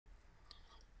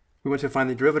We want to find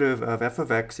the derivative of f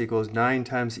of x equals 9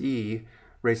 times e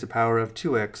raised to the power of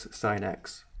 2x sine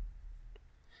x.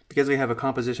 Because we have a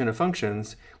composition of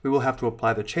functions, we will have to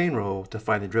apply the chain rule to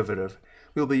find the derivative.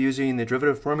 We will be using the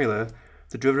derivative formula.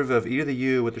 The derivative of e to the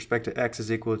u with respect to x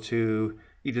is equal to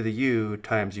e to the u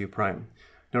times u prime.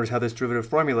 Notice how this derivative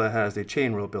formula has a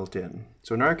chain rule built in.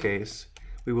 So in our case,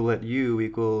 we will let u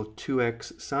equal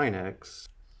 2x sine x.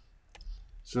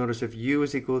 So notice if u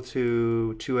is equal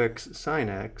to 2x sine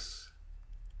x,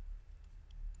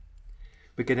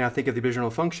 we can now think of the original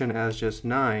function as just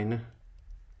 9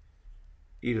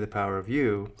 e to the power of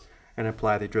u and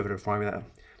apply the derivative formula.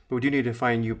 But we do need to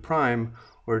find u prime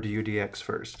or du dx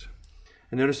first.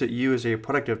 And notice that u is a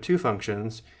product of two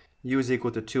functions. U is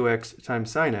equal to 2x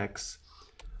times sine x.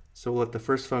 So we'll let the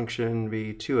first function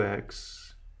be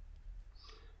 2x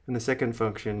and the second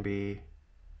function be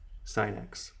sine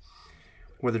x,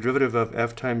 where the derivative of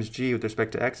f times g with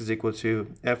respect to x is equal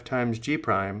to f times g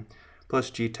prime plus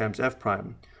g times f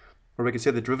prime. Or we can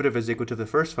say the derivative is equal to the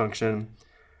first function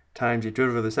times the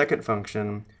derivative of the second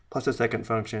function plus the second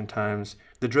function times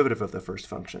the derivative of the first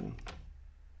function.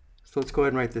 So let's go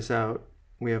ahead and write this out.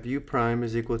 We have u prime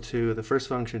is equal to the first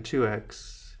function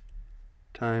 2x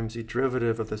times the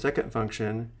derivative of the second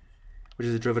function, which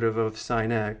is the derivative of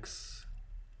sine x,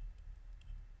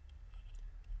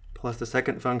 plus the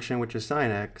second function, which is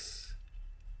sine x,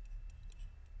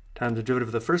 times the derivative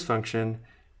of the first function,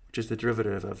 which is the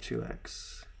derivative of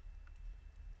 2x.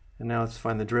 And now let's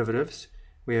find the derivatives.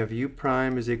 We have u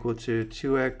prime is equal to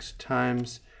 2x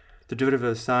times the derivative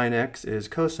of sine x is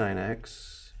cosine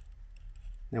x.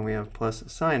 Then we have plus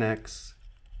sine x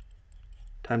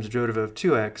times the derivative of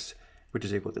 2x, which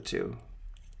is equal to 2.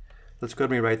 Let's go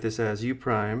ahead and rewrite this as u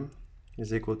prime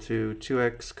is equal to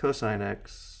 2x cosine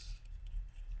x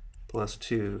plus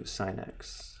 2 sine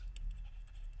x.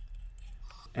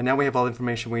 And now we have all the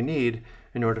information we need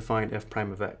in order to find f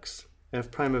prime of x. F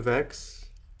prime of x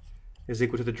is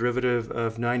equal to the derivative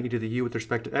of 9 e to the u with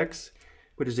respect to x,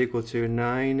 which is equal to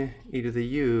 9 e to the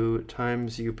u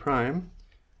times u prime,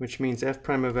 which means f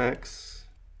prime of x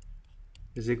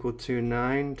is equal to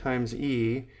 9 times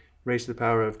e raised to the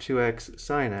power of 2x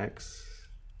sine x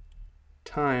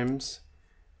times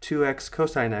 2x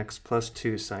cosine x plus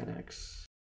 2 sine x.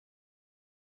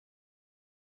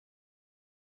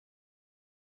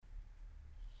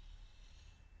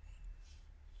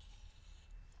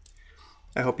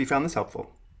 I hope you found this helpful.